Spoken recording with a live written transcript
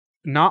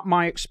not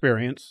my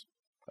experience,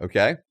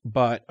 Okay.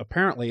 but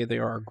apparently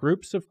there are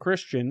groups of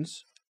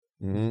Christians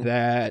Mhm.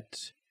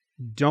 that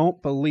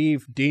don't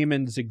believe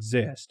demons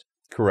exist.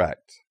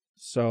 Correct.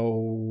 So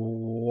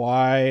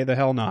why the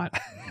hell not?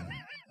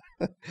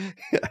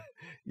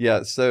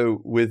 Yeah.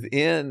 So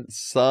within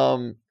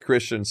some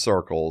Christian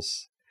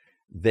circles,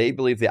 they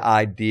believe the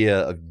idea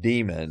of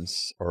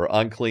demons or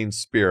unclean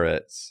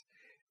spirits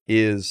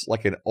is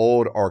like an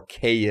old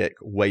archaic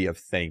way of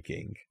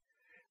thinking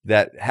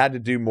that had to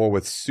do more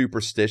with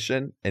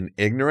superstition and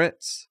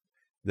ignorance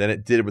than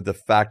it did with the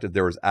fact that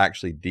there was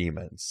actually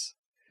demons.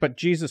 But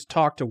Jesus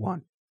talked to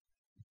one.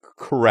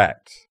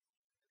 Correct.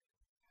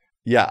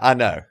 Yeah, I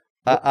know.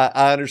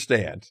 I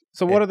understand.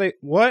 So what are they?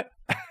 What?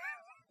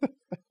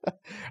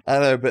 I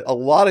know, but a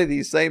lot of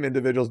these same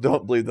individuals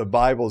don't believe the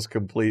Bible is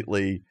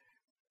completely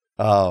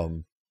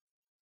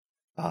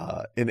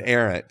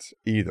inerrant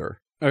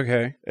either.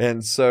 Okay.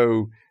 And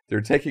so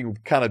they're taking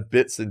kind of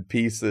bits and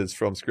pieces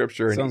from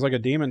Scripture. Sounds like a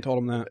demon told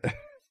him that.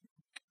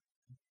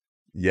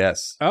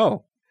 Yes.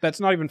 Oh, that's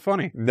not even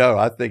funny. No,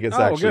 I think it's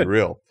actually good.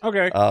 real.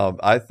 Okay.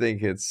 I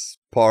think it's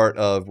part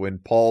of when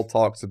Paul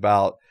talks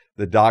about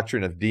the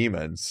doctrine of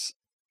demons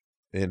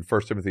in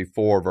 1 Timothy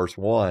 4, verse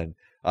 1.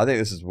 I think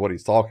this is what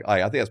he's talking. I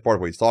think that's part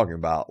of what he's talking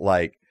about.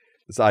 Like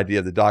this idea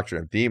of the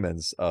doctrine of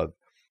demons, of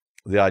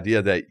the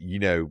idea that,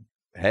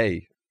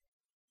 hey,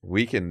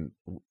 we can,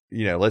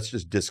 let's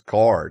just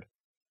discard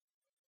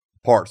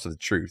parts of the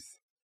truth.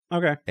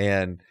 Okay.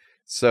 And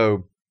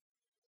so,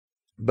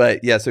 but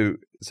yeah,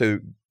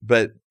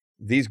 but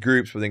these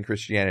groups within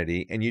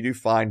Christianity, and you do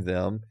find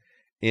them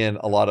in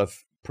a lot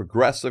of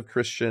progressive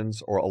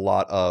Christians or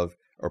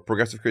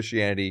progressive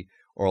Christianity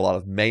or a lot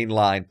of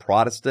mainline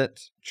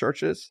Protestant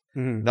churches.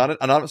 Mm-hmm.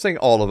 I'm not saying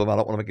all of them. I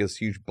don't want to make this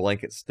huge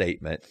blanket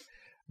statement,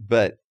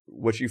 but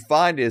what you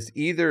find is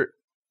either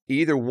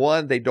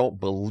one, they don't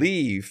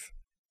believe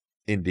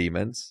in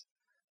demons,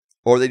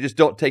 or they just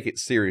don't take it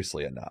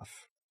seriously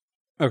enough.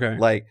 Okay.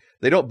 Like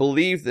they don't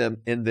believe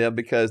in them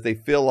because they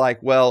feel like,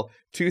 well,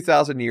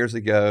 2,000 years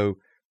ago,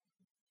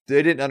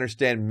 they didn't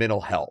understand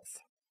mental health,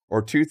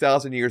 or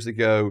 2,000 years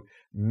ago,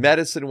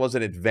 medicine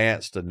wasn't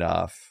advanced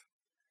enough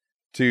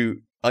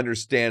to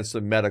understand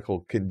some medical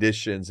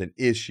conditions and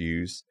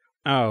issues.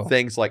 Oh.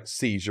 Things like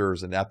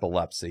seizures and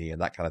epilepsy and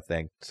that kind of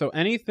thing. So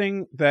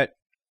anything that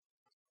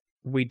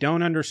we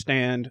don't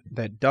understand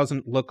that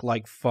doesn't look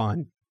like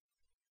fun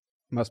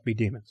must be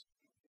demons.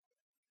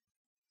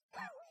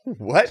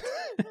 What?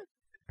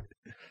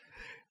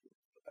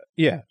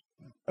 Yeah.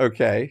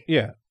 Okay.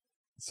 Yeah.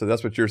 So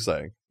that's what you're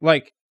saying.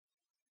 Like,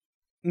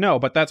 no,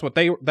 but that's what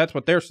they,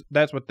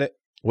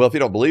 well, if you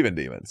don't believe in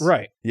demons.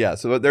 right. Yeah.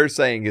 So what they're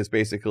saying is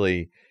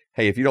basically,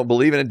 hey, if you don't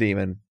believe in a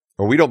demon,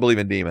 or we don't believe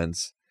in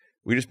demons,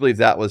 we just believe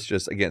that was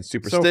just, again,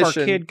 superstition. So if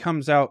our kid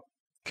comes out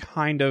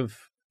kind of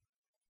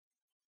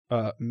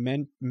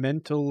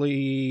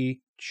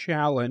mentally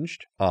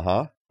challenged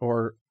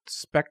or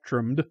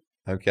spectrumed,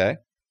 okay,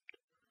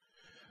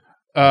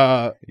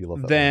 you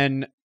love that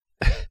then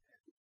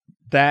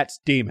that's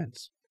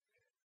demons.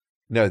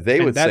 No,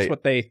 that's say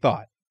what they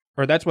thought,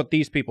 or that's what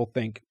these people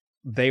think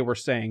they were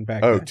saying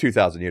back then.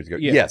 2,000 years ago.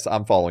 Yeah. Yes,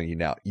 I'm following you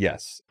now.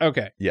 Yes.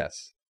 Okay.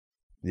 Yes,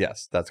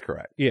 that's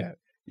correct. Yeah.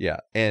 Yeah,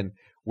 and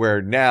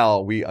where now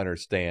we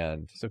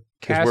understand. So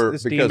cast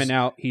this demon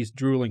out. He's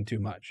drooling too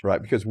much.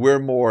 Right, because we're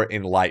more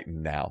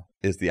enlightened now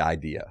is the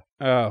idea.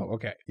 Oh,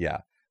 okay. Yeah,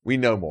 we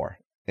know more.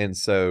 And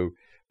so,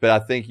 but I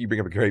think you bring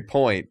up a great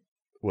point.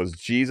 Was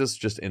Jesus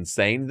just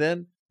insane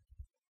then?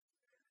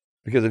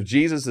 Because if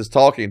Jesus is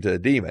talking to a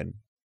demon,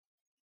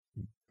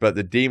 but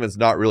the demon's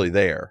not really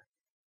there.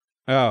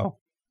 Oh.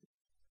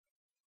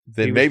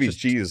 Then maybe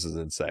Jesus is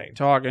insane.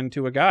 Talking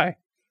to a guy.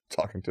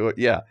 Talking to it.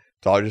 Yeah.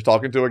 Just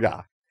talking to a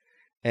guy.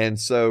 And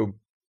so,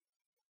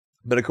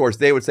 but of course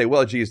they would say,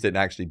 well, Jesus didn't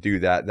actually do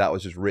that. That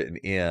was just written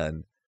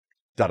in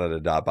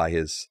by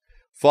his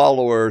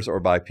followers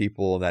or by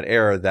people in that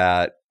era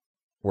that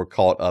were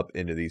caught up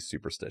into these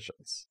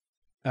superstitions.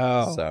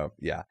 Oh. So,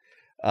 yeah.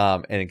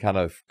 And it kind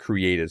of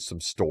created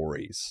some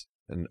stories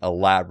and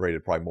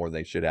elaborated probably more than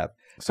they should have.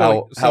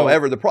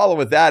 However, the problem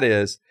with that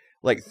is,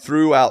 like,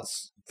 throughout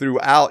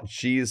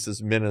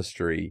Jesus'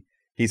 ministry,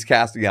 he's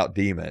casting out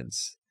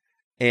demons.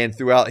 And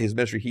throughout his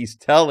ministry, he's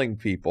telling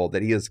people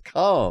that he has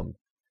come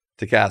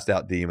to cast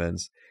out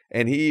demons.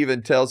 And he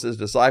even tells his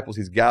disciples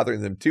he's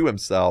gathering them to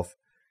himself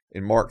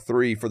in Mark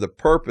 3 for the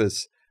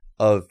purpose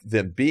of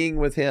them being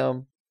with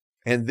him,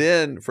 and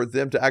then for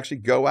them to actually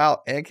go out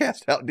and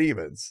cast out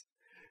demons.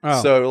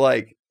 Oh.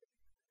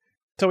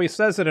 So he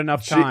says it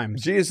enough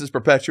times. Jesus is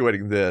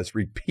perpetuating this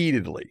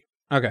repeatedly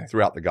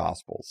throughout the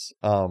Gospels.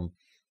 And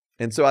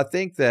so I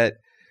think that,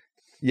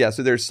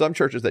 so there's some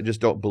churches that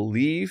just don't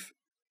believe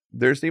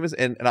there's demons.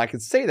 And I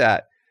can say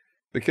that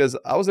because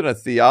I was in a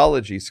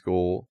theology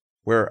school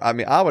where,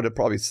 I would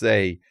probably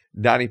say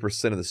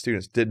 90% of the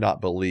students did not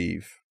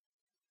believe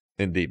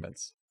in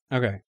demons.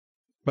 Okay.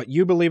 But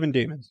you believe in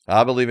demons?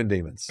 I believe in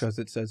demons. Because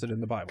it says it in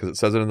the Bible. Because it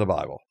says it in the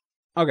Bible.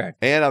 Okay.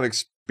 And I've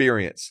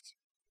experienced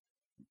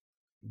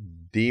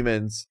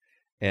demons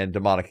and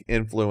demonic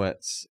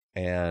influence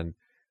and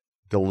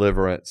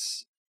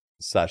deliverance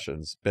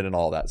sessions. Been in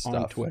all that stuff.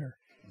 On Twitter.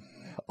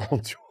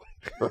 On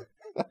Twitter.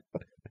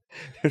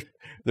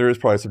 There is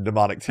probably some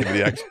demonic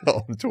activity actually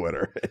on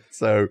Twitter.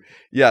 So,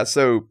 yeah.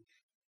 So,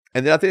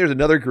 and then I think there's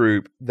another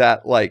group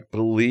that like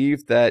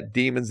believe that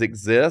demons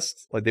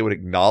exist. Like they would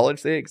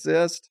acknowledge they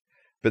exist,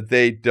 but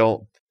they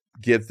don't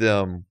give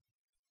them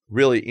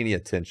really any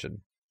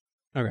attention.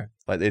 Okay.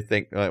 Like they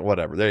think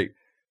whatever. They're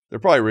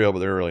probably real, but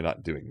they're really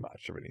not doing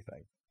much of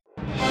anything.